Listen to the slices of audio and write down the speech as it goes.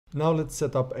Now let's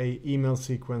set up a email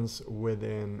sequence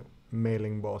within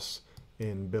Mailingboss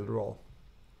in Builderall.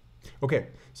 Okay,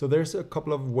 so there's a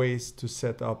couple of ways to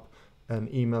set up an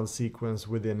email sequence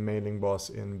within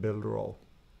Mailingboss in Builderall.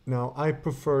 Now, I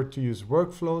prefer to use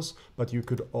workflows, but you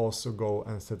could also go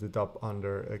and set it up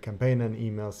under a campaign and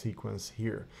email sequence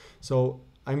here. So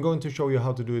I'm going to show you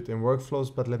how to do it in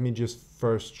workflows, but let me just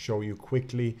first show you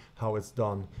quickly how it's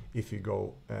done if you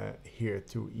go here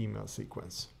to email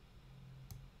sequence.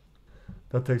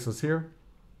 That takes us here.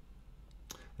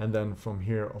 And then from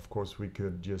here, of course, we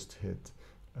could just hit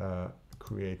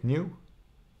create new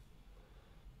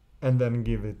and then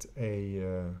give it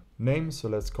a name. So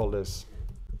let's call this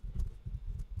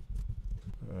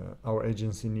our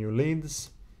agency new leads.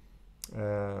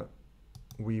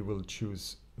 We will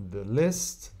choose the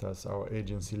list. That's our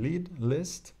agency lead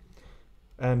list.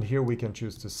 And here we can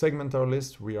choose to segment our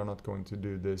list. We are not going to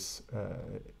do this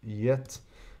yet.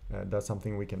 That's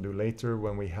something we can do later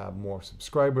when we have more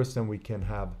subscribers. Then we can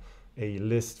have a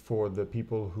list for the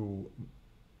people who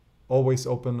always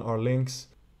open our links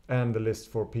and the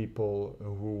list for people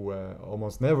who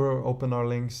almost never open our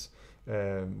links.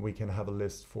 We can have a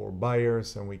list for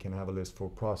buyers and we can have a list for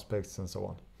prospects and so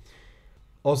on.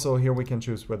 Also here we can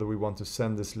choose whether we want to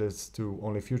send this list to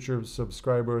only future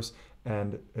subscribers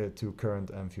and to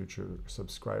current and future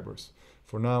subscribers.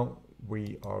 For now,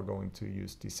 we are going to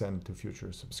use the send to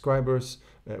future subscribers,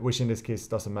 which in this case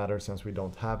doesn't matter since we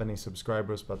don't have any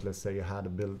subscribers, but let's say you had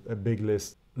a big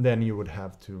list, then you would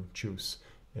have to choose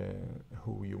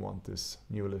who you want this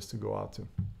new list to go out to.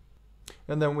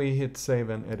 And then we hit save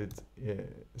and edit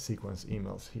sequence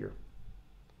emails here.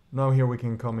 Now here we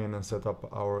can come in and set up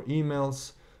our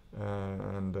emails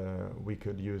and we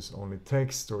could use only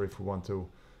text, or if we want to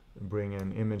bring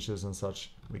in images and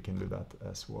such, we can do that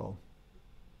as well.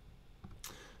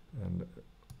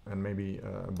 And maybe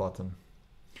a button.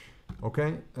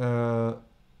 Okay,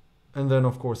 and then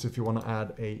of course if you want to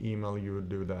add a email, you would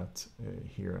do that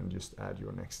here and just add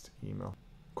your next email.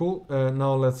 Cool.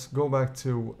 Now let's go back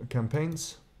to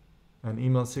campaigns and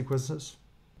email sequences.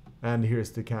 And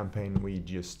here's the campaign we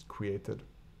just created.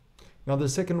 Now the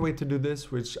second way to do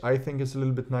this, which I think is a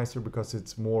little bit nicer because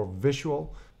it's more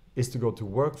visual, is to go to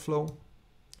workflow.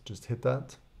 Just hit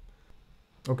that.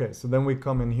 Okay, so then we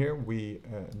come in here, we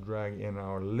drag in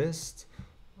our list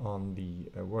on the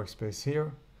workspace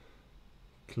here.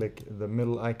 Click the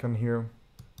middle icon here.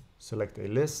 Select a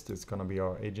list. It's going to be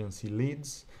our agency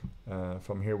leads.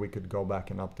 From here we could go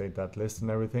back and update that list and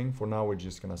everything. For now we're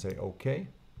just going to say OK.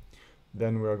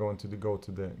 Then we are going to go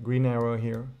to the green arrow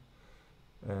here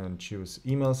and choose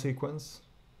email sequence.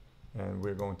 And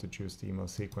we're going to choose the email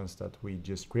sequence that we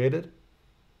just created.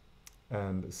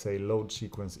 And say load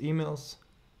sequence emails.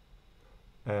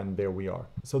 And there we are.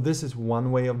 So this is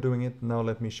one way of doing it. Now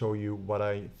let me show you what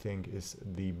I think is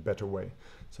the better way.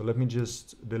 So let me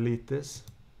just delete this.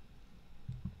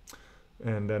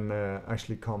 And then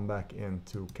actually come back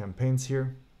into campaigns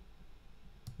here,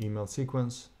 email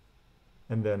sequence,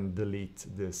 and then delete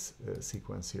this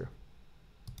sequence here.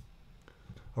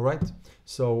 All right,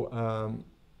 so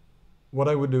what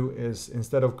I would do is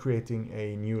instead of creating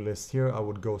a new list here, I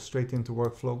would go straight into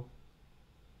workflow,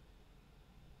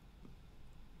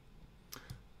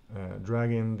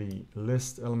 drag in the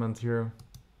list element here,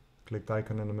 click the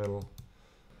icon in the middle,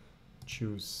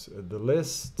 choose the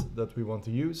list that we want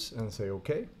to use and say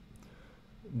OK.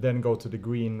 Then go to the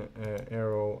green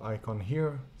arrow icon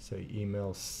here, say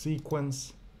email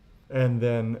sequence. And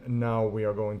then now we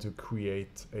are going to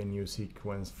create a new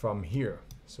sequence from here.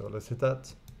 So let's hit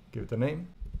that, give it a name.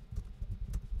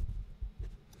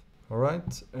 All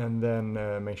right, and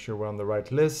then make sure we're on the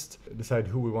right list, decide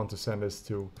who we want to send this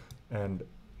to, and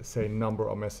say number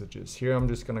of messages. Here I'm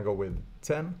just gonna go with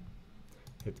 10,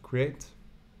 hit create,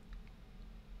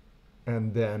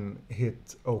 and then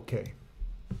hit OK.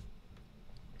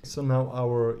 So now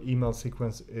our email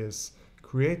sequence is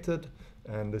created,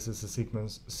 and this is a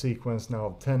sequence now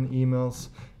of 10 emails.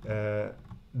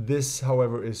 This,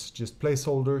 however, is just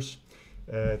placeholders.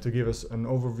 To give us an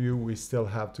overview, we still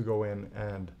have to go in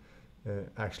and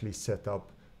actually set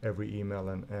up every email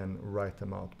and write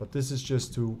them out. But this is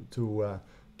just to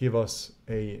give us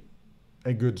a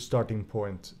good starting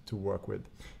point to work with.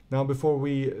 Now, before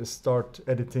we start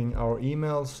editing our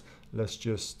emails, let's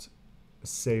just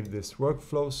save this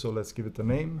workflow. So let's give it a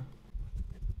name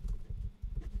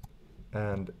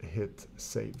and hit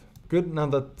save. Good, now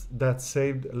that that's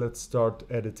saved, let's start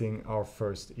editing our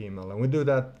first email. And we do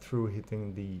that through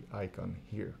hitting the icon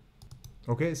here.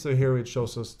 Okay, so here it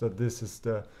shows us that this is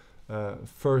the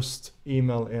first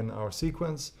email in our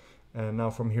sequence. And now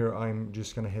from here, I'm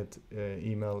just gonna hit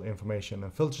email information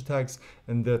and filter tags,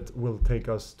 and that will take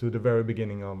us to the very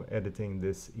beginning of editing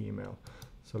this email.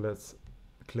 So let's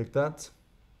click that,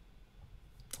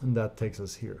 and that takes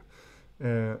us here.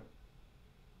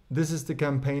 This is the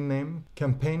campaign name.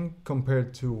 Campaign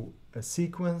compared to a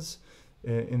sequence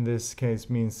in this case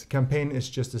means campaign is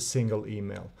just a single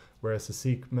email, whereas a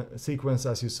sequence,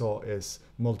 as you saw, is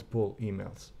multiple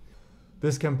emails.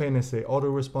 This campaign is a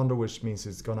autoresponder, which means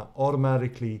it's gonna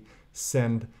automatically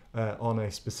send on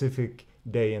a specific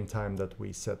day and time that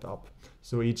we set up.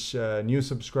 So each new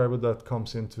subscriber that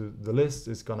comes into the list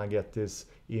is gonna get this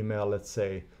email. Let's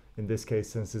say in this case,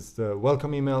 since it's the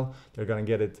welcome email, they're gonna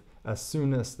get it as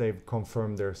soon as they've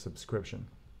confirmed their subscription.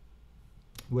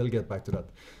 We'll get back to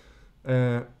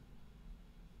that.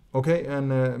 Okay,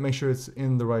 and make sure it's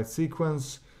in the right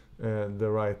sequence,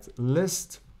 the right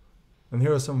list. And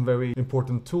here are some very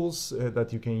important tools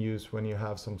that you can use when you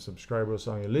have some subscribers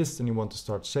on your list and you want to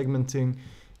start segmenting.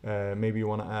 Maybe you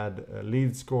want to add a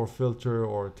lead score filter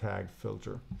or a tag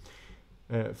filter.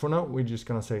 For now, we're just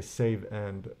going to say save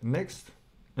and next.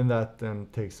 And that then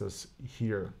takes us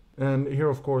here. And here,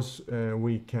 of course,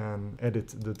 we can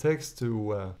edit the text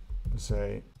to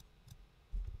say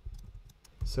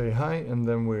hi. And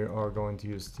then we are going to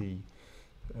use the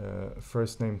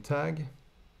first name tag.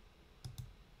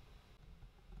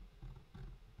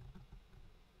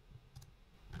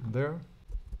 There.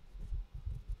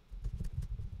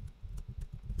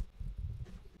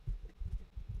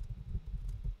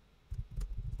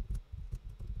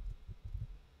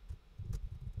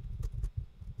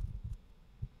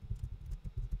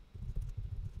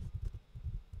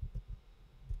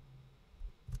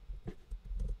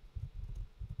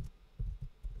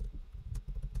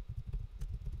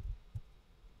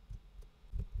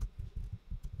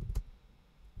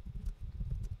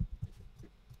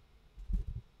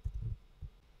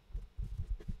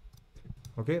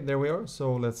 Okay, there we are.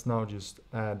 So let's now just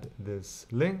add this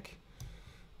link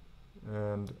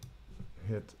and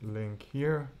hit link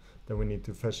here. Then we need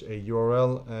to fetch a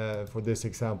URL. For this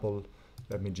example,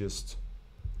 let me just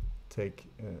take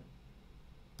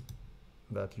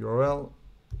that URL,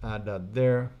 add that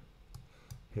there,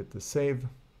 hit the save.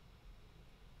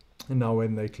 And now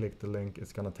when they click the link,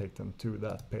 it's gonna take them to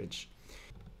that page.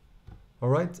 All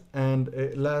right, and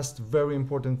a last very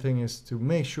important thing is to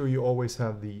make sure you always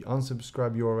have the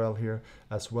unsubscribe URL here,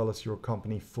 as well as your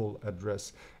company full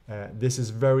address. This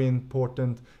is very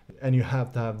important, and you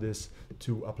have to have this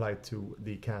to apply to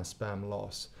the CAN spam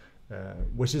laws,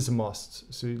 which is a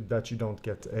must, so that you don't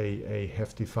get a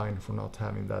hefty fine for not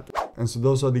having that. And so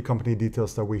those are the company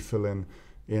details that we fill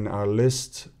in our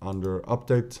list under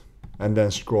update, and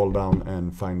then scroll down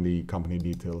and find the company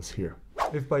details here.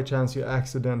 If by chance you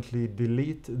accidentally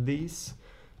delete these,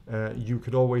 you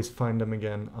could always find them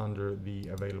again under the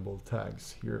available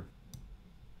tags here.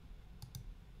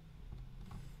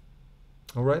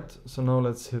 All right, so now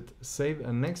let's hit save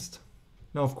and next.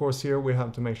 Now, of course, here we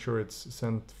have to make sure it's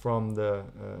sent from the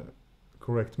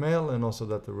correct mail, and also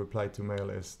that the reply to mail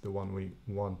is the one we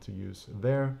want to use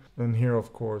there. And here,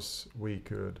 of course, we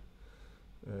could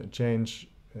change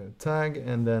tag,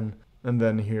 and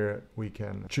then here we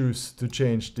can choose to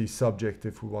change the subject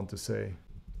if we want to say,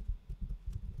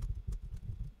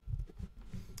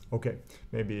 okay,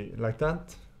 maybe like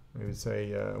that. Maybe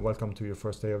say, welcome to your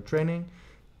first day of training.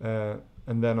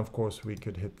 And then, of course, we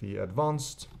could hit the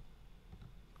advanced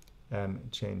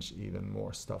and change even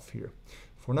more stuff here.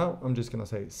 For now, I'm just gonna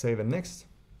say save and next.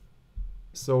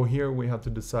 So here we have to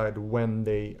decide when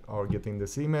they are getting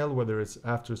this email, whether it's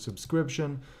after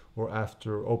subscription or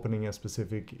after opening a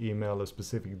specific email, a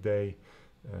specific day,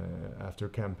 after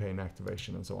campaign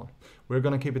activation and so on. We're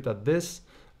gonna keep it at this.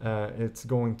 It's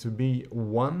going to be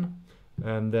 1,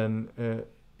 and then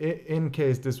in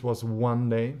case this was 1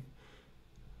 day,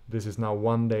 this is now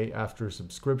 1 day after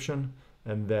subscription,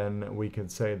 and then we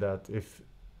could say that if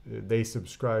they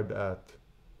subscribed at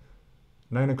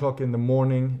 9 o'clock in the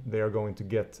morning, they are going to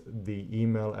get the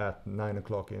email at 9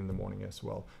 o'clock in the morning as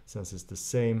well, since it's the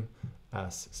same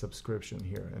as subscription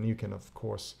here. And you can, of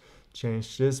course,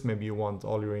 change this. Maybe you want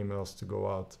all your emails to go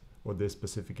out, or this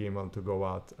specific email to go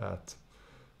out at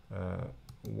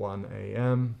 1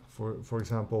 a.m. for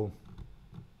example,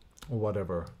 or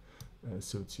whatever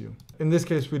suits you. In this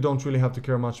case, we don't really have to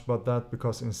care much about that,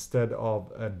 because instead of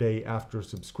a day after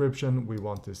subscription, we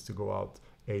want this to go out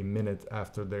a minute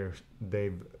after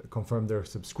they've confirmed their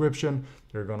subscription.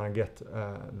 They're gonna get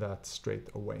that straight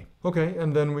away. Okay,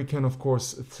 and then we can, of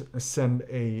course, send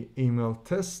a email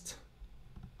test.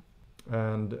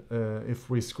 And if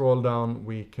we scroll down,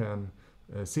 we can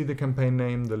see the campaign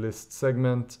name, the list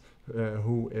segment,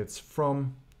 who it's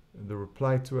from, the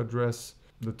reply to address,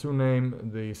 the to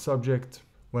name, the subject,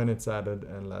 when it's added,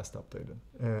 and last updated.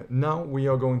 Now we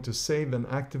are going to save and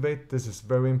activate. This is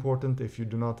very important. If you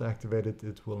do not activate it,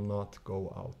 it will not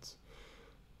go out.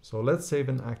 So let's save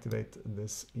and activate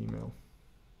this email.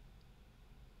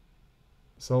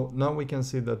 So now we can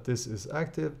see that this is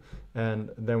active, and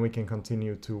then we can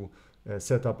continue to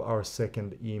set up our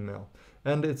second email.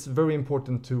 And it's very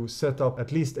important to set up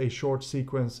at least a short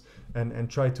sequence and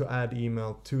try to add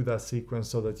email to that sequence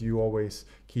so that you always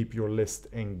keep your list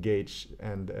engaged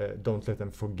and don't let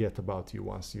them forget about you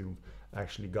once you've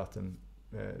actually gotten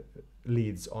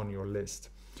leads on your list.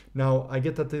 Now, I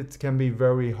get that it can be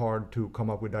very hard to come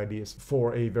up with ideas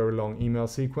for a very long email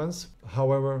sequence.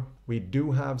 However, we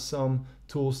do have some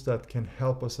tools that can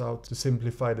help us out to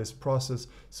simplify this process.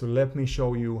 So let me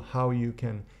show you how you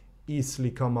can easily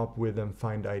come up with and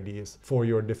find ideas for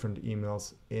your different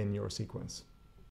emails in your sequence.